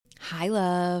Hi,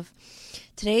 love.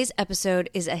 Today's episode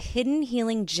is a hidden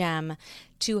healing gem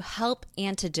to help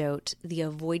antidote the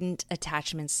avoidant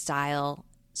attachment style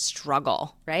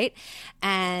struggle, right?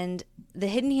 And the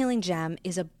hidden healing gem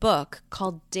is a book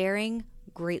called Daring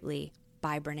Greatly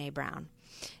by Brené Brown.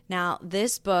 Now,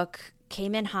 this book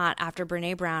came in hot after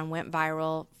Brené Brown went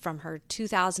viral from her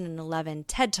 2011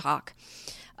 TED Talk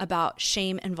about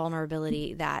shame and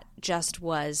vulnerability that just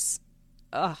was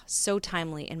so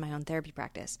timely in my own therapy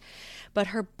practice. But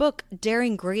her book,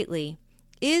 Daring Greatly,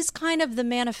 is kind of the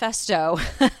manifesto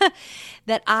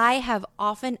that I have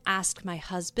often asked my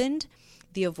husband,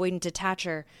 the avoidant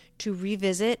attacher, to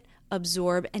revisit,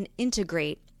 absorb, and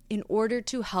integrate in order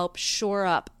to help shore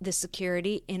up the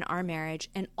security in our marriage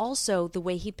and also the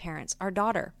way he parents our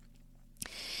daughter.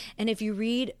 And if you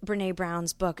read Brené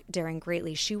Brown's book, Daring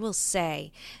Greatly, she will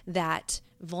say that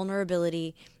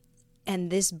vulnerability and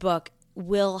this book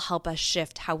will help us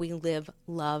shift how we live,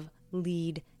 love,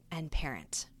 lead, and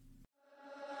parent.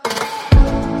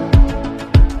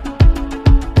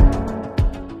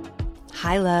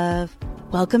 Hi, love.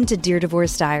 Welcome to Dear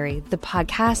Divorce Diary, the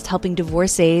podcast helping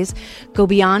divorcees go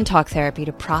beyond talk therapy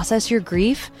to process your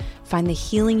grief, find the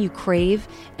healing you crave,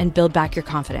 and build back your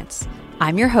confidence.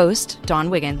 I'm your host, Dawn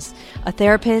Wiggins, a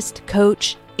therapist,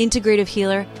 coach, integrative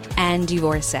healer, and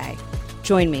divorcee.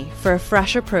 Join me for a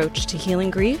fresh approach to healing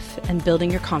grief and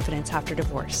building your confidence after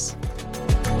divorce.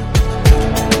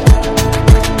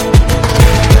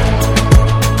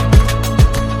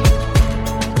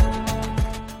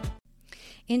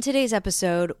 In today's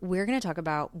episode, we're going to talk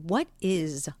about what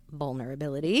is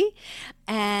vulnerability,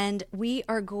 and we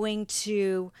are going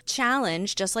to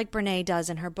challenge, just like Brené does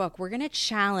in her book, we're going to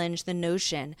challenge the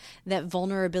notion that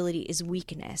vulnerability is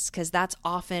weakness, because that's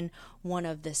often one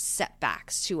of the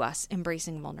setbacks to us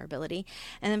embracing vulnerability.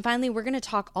 And then finally, we're going to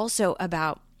talk also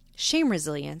about shame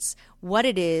resilience, what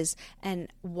it is,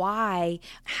 and why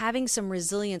having some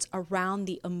resilience around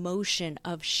the emotion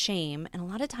of shame. And a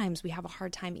lot of times we have a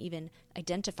hard time even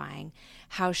identifying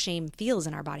how shame feels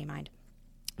in our body mind.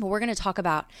 But we're going to talk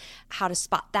about how to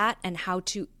spot that and how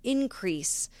to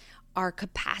increase our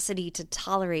capacity to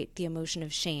tolerate the emotion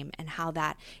of shame and how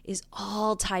that is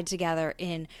all tied together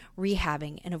in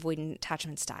rehabbing an avoidant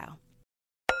attachment style.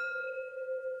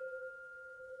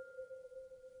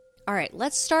 All right,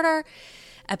 let's start our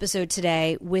episode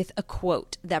today with a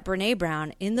quote that Brené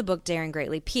Brown in the book Daring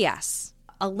Greatly. P.S.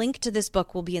 A link to this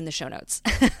book will be in the show notes,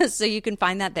 so you can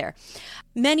find that there.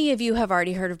 Many of you have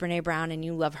already heard of Brené Brown and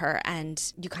you love her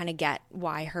and you kind of get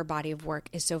why her body of work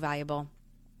is so valuable.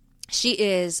 She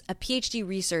is a PhD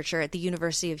researcher at the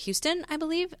University of Houston, I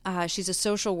believe. She's a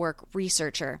social work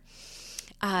researcher.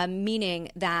 Meaning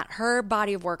that her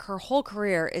body of work, her whole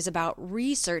career is about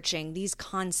researching these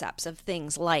concepts of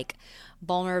things like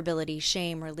vulnerability,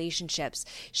 shame, relationships.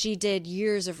 She did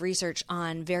years of research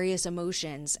on various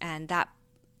emotions, and that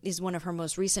is one of her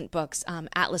most recent books,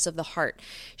 Atlas of the Heart.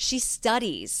 She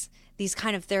studies these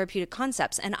kind of therapeutic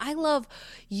concepts. And I love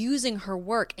using her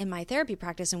work in my therapy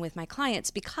practice and with my clients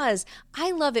because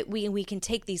I love it when we can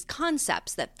take these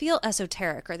concepts that feel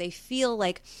esoteric or they feel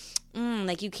like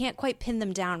you can't quite pin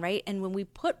them down, right? And when we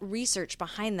put research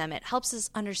behind them, it helps us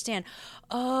understand,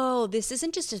 oh, this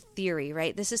isn't just a theory,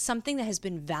 right? This is something that has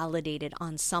been validated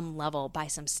on some level by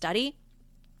some study.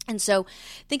 And so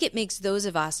I think it makes those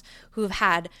of us who have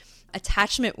had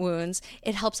attachment wounds,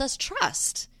 it helps us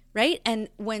trust, right? And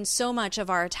when so much of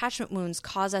our attachment wounds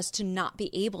cause us to not be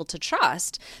able to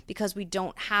trust because we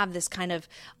don't have this kind of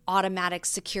automatic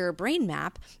secure brain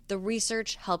map, the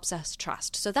research helps us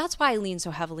trust. So that's why I lean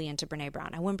so heavily into Brené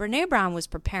Brown. And when Brené Brown was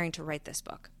preparing to write this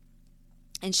book,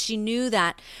 and she knew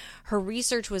that her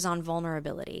research was on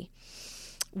vulnerability,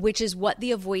 which is what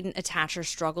the avoidant attacher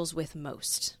struggles with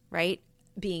most, right?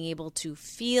 Being able to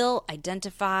feel,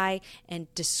 identify, and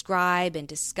describe and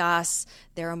discuss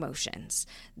their emotions,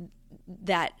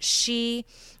 that she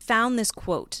found this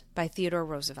quote by Theodore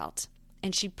Roosevelt.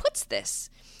 And she puts this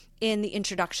in the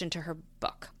introduction to her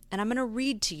book. And I'm going to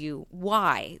read to you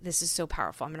why this is so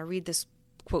powerful. I'm going to read this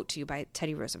quote to you by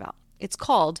Teddy Roosevelt. It's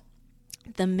called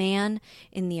The Man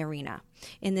in the Arena.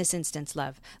 In this instance,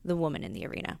 love, the woman in the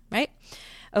arena, right?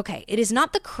 Okay, it is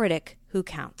not the critic who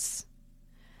counts.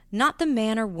 Not the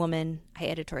man or woman, I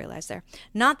editorialized there,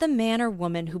 not the man or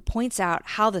woman who points out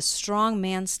how the strong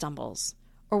man stumbles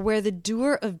or where the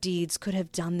doer of deeds could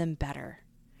have done them better.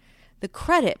 The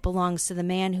credit belongs to the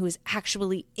man who is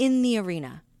actually in the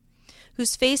arena,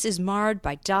 whose face is marred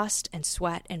by dust and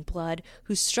sweat and blood,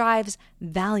 who strives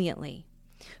valiantly,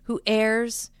 who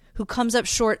errs, who comes up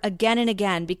short again and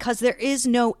again because there is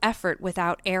no effort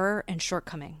without error and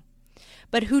shortcoming.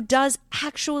 but who does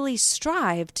actually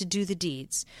strive to do the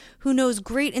deeds, who knows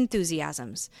great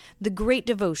enthusiasms, the great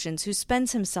devotions, who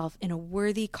spends himself in a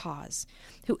worthy cause,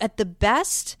 who at the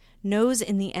best knows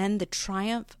in the end the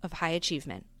triumph of high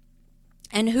achievement,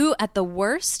 and who at the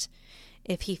worst,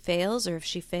 if he fails or if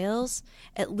she fails,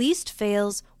 at least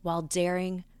fails while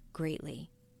daring greatly,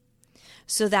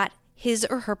 so that his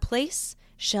or her place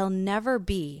shall never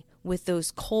be with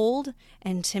those cold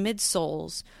and timid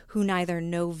souls who neither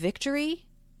know victory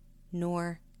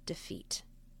nor defeat.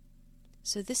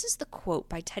 So this is the quote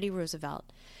by Teddy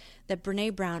Roosevelt that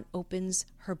Brene Brown opens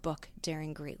her book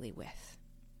Daring Greatly with.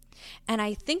 And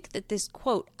I think that this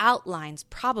quote outlines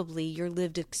probably your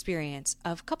lived experience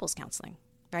of couples counseling,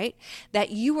 right? That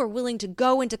you are willing to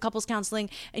go into couples counseling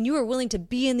and you are willing to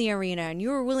be in the arena and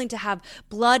you are willing to have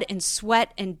blood and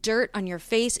sweat and dirt on your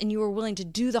face and you are willing to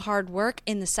do the hard work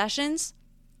in the sessions,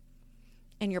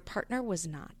 and your partner was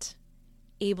not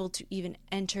able to even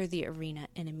enter the arena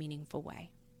in a meaningful way.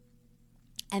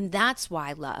 And that's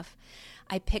why, love,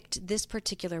 I picked this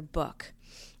particular book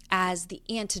as the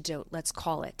antidote, let's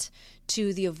call it,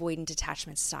 to the avoidant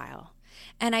attachment style.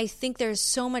 And I think there's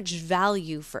so much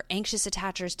value for anxious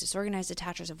attachers, disorganized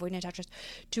attachers, avoidant attachers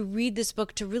to read this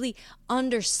book, to really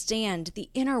understand the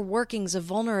inner workings of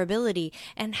vulnerability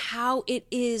and how it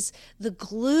is the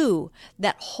glue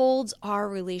that holds our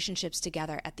relationships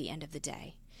together at the end of the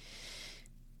day.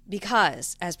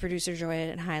 Because, as producer Joy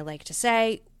and I like to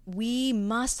say, we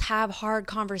must have hard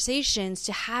conversations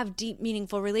to have deep,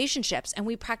 meaningful relationships. And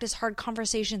we practice hard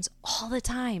conversations all the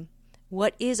time.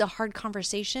 What is a hard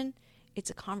conversation? It's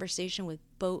a conversation with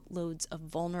boatloads of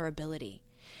vulnerability.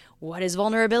 What is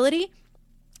vulnerability?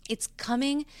 It's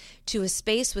coming to a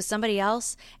space with somebody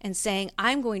else and saying,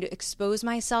 I'm going to expose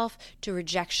myself to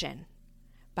rejection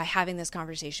by having this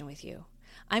conversation with you.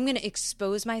 I'm going to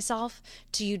expose myself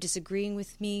to you disagreeing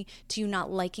with me, to you not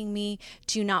liking me,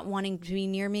 to you not wanting to be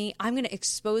near me. I'm going to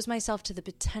expose myself to the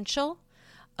potential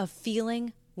of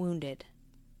feeling wounded.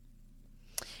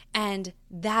 And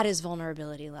that is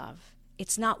vulnerability, love.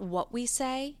 It's not what we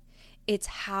say, it's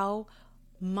how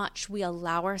much we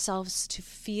allow ourselves to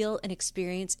feel and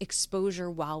experience exposure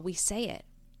while we say it.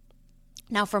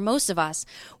 Now, for most of us,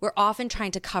 we're often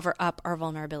trying to cover up our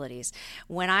vulnerabilities.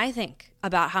 When I think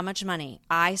about how much money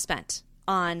I spent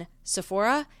on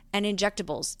Sephora and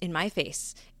injectables in my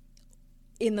face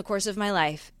in the course of my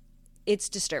life, it's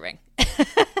disturbing.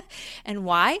 And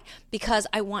why? Because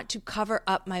I want to cover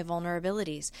up my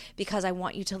vulnerabilities, because I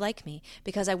want you to like me,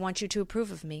 because I want you to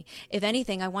approve of me. If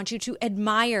anything, I want you to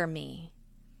admire me.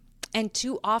 And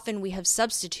too often we have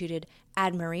substituted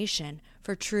admiration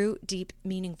for true, deep,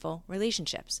 meaningful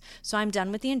relationships. So I'm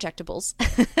done with the injectables.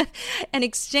 In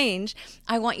exchange,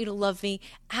 I want you to love me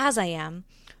as I am,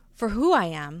 for who I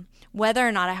am, whether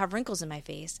or not I have wrinkles in my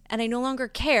face. And I no longer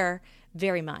care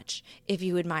very much if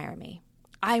you admire me.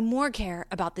 I more care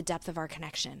about the depth of our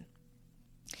connection.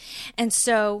 And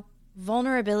so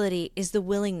vulnerability is the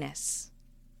willingness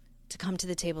to come to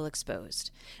the table exposed.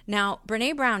 Now,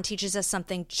 Brene Brown teaches us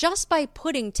something just by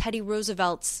putting Teddy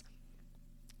Roosevelt's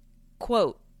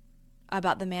quote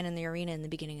about the man in the arena in the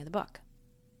beginning of the book.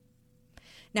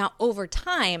 Now, over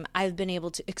time, I've been able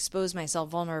to expose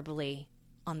myself vulnerably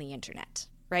on the internet,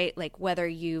 right? Like whether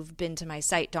you've been to my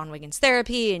site, Dawn Wiggins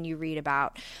Therapy, and you read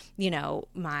about,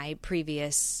 my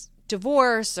previous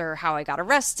divorce or how I got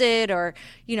arrested or,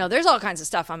 there's all kinds of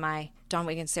stuff on my Dawn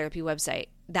Wiggins Therapy website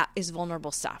that is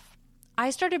vulnerable stuff. I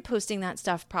started posting that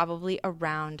stuff probably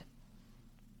around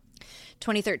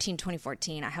 2013,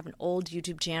 2014. I have an old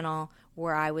YouTube channel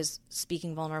where I was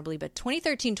speaking vulnerably, but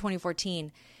 2013,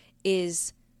 2014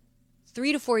 is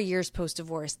 3 to 4 years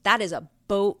post-divorce. That is a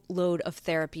boatload of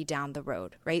therapy down the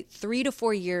road, right? 3 to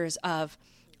 4 years of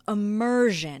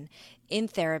immersion in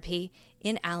therapy,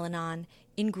 in Al-Anon,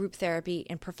 in group therapy,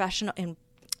 in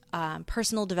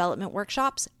personal development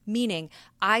workshops, meaning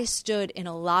I stood in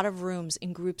a lot of rooms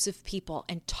in groups of people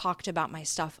and talked about my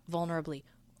stuff vulnerably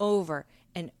over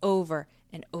and over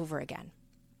and over again.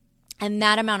 And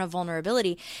that amount of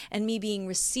vulnerability and me being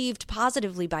received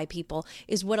positively by people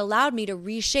is what allowed me to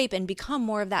reshape and become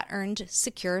more of that earned,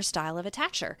 secure style of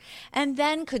attacher. And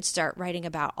then could start writing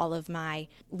about all of my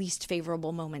least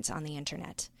favorable moments on the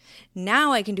internet.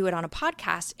 Now I can do it on a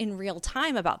podcast in real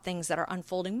time about things that are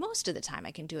unfolding. Most of the time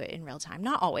I can do it in real time.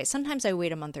 Not always. Sometimes I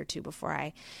wait a month or two before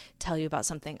I tell you about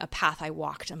something, a path I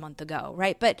walked a month ago,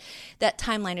 right? But that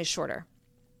timeline is shorter.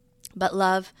 But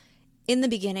love, in the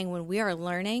beginning, when we are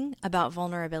learning about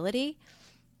vulnerability,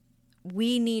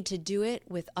 we need to do it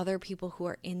with other people who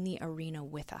are in the arena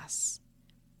with us.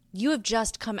 You have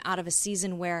just come out of a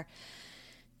season where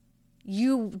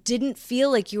you didn't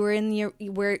feel like you were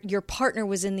where your partner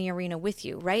was in the arena with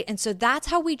you, right? And so that's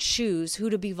how we choose who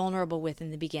to be vulnerable with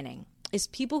in the beginning, is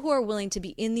people who are willing to be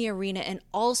in the arena and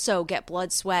also get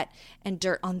blood, sweat, and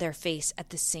dirt on their face at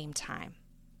the same time.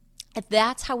 And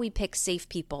that's how we pick safe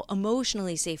people,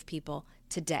 emotionally safe people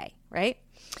today, right?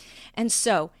 And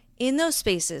so in those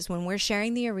spaces, when we're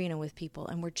sharing the arena with people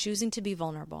and we're choosing to be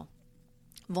vulnerable,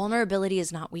 vulnerability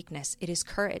is not weakness, it is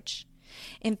courage.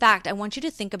 In fact, I want you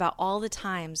to think about all the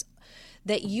times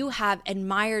that you have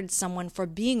admired someone for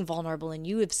being vulnerable and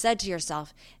you have said to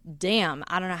yourself, damn,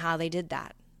 I don't know how they did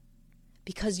that.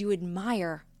 Because you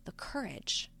admire the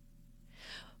courage.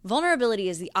 Vulnerability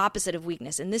is the opposite of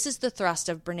weakness, and this is the thrust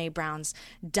of Brené Brown's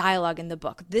dialogue in the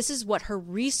book. This is what her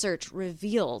research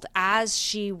revealed as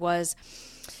she was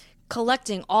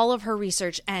collecting all of her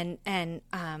research and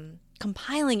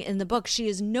compiling in the book. She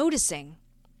is noticing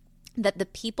that the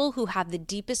people who have the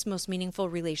deepest, most meaningful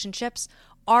relationships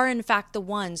are in fact the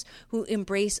ones who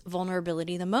embrace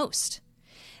vulnerability the most.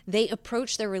 They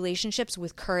approach their relationships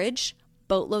with courage,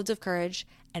 boatloads of courage,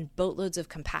 and boatloads of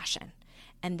compassion.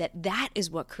 And that is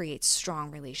what creates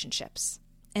strong relationships.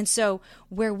 And so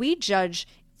where we judge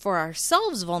for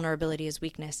ourselves vulnerability as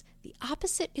weakness, the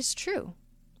opposite is true.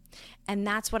 And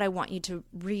that's what I want you to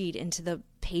read into the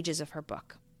pages of her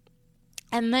book.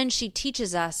 And then she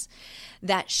teaches us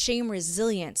that shame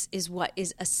resilience is what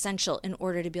is essential in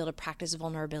order to be able to practice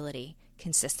vulnerability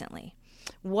consistently.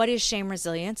 What is shame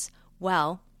resilience?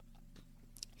 Well,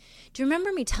 do you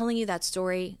remember me telling you that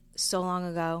story so long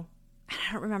ago?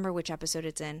 I don't remember which episode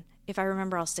it's in. If I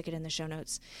remember, I'll stick it in the show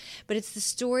notes. But it's the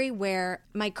story where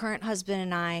my current husband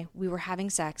and I, we were having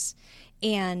sex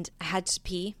and I had to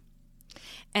pee.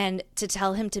 And to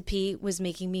tell him to pee was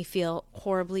making me feel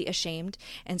horribly ashamed.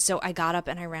 And so I got up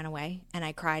and I ran away and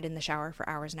I cried in the shower for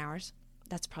hours and hours.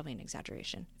 That's probably an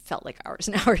exaggeration. Felt like hours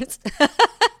and hours.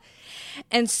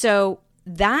 And so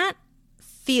that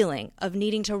feeling of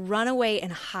needing to run away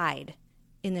and hide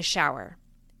in the shower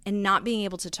and not being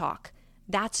able to talk,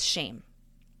 that's shame.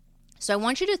 So I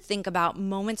want you to think about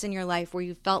moments in your life where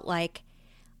you felt like,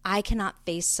 I cannot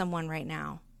face someone right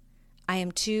now. I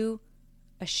am too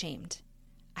ashamed.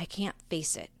 I can't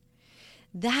face it.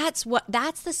 That's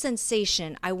the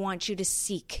sensation I want you to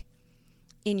seek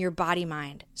in your body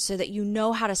mind so that you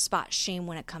know how to spot shame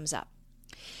when it comes up.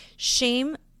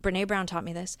 Shame, Brené Brown taught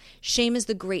me this, shame is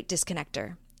the great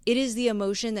disconnector. It is the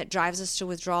emotion that drives us to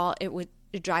withdraw.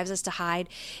 It drives us to hide.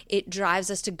 It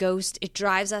drives us to ghost. It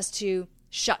drives us to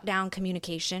shut down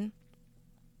communication.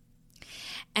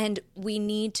 And we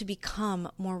need to become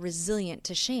more resilient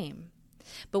to shame.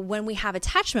 But when we have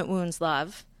attachment wounds,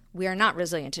 love, we are not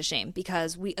resilient to shame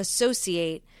because we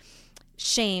associate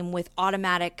shame with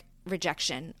automatic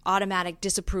rejection, automatic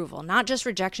disapproval, not just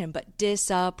rejection, but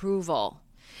disapproval.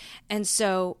 And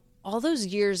so all those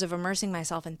years of immersing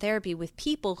myself in therapy with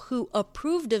people who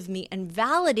approved of me and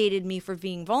validated me for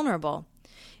being vulnerable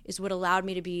is what allowed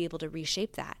me to be able to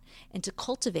reshape that and to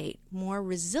cultivate more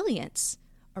resilience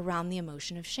around the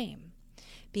emotion of shame.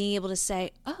 Being able to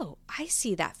say, oh, I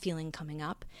see that feeling coming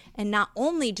up. And not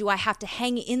only do I have to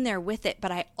hang in there with it,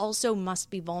 but I also must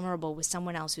be vulnerable with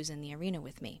someone else who's in the arena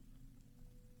with me.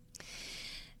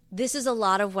 This is a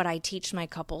lot of what I teach my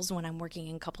couples when I'm working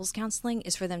in couples counseling,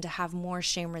 is for them to have more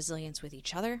shame resilience with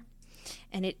each other.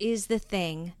 And it is the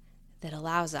thing that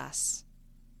allows us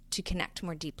to connect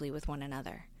more deeply with one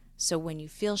another. So when you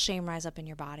feel shame rise up in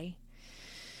your body,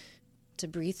 to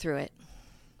breathe through it,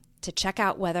 to check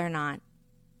out whether or not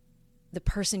the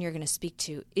person you're going to speak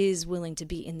to is willing to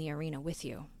be in the arena with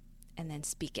you, and then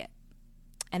speak it.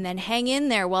 And then hang in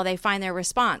there while they find their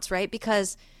response, right?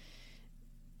 Because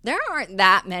there aren't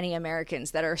that many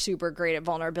Americans that are super great at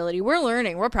vulnerability. We're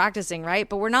learning, we're practicing, right?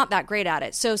 But we're not that great at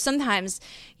it. So sometimes,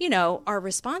 our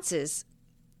responses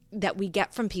that we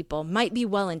get from people might be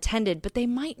well-intended, but they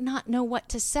might not know what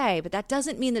to say. But that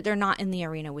doesn't mean that they're not in the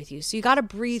arena with you. So you got to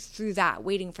breathe through that,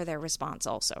 waiting for their response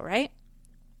also, right?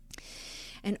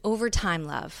 And over time,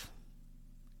 love,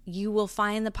 you will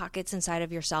find the pockets inside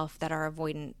of yourself that are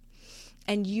avoidant,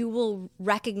 and you will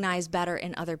recognize better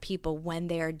in other people when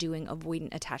they are doing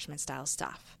avoidant attachment style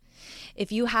stuff.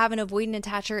 If you have an avoidant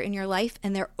attacher in your life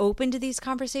and they're open to these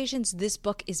conversations, this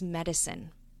book is medicine.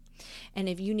 And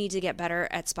if you need to get better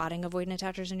at spotting avoidant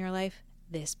attachers in your life,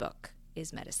 this book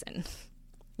is medicine.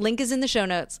 Link is in the show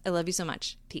notes. I love you so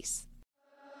much. Peace.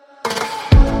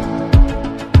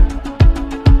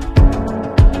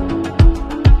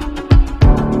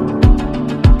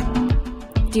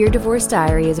 Dear Divorce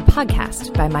Diary is a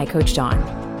podcast by My Coach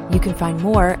Dawn. You can find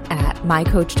more at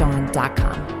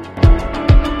mycoachdawn.com.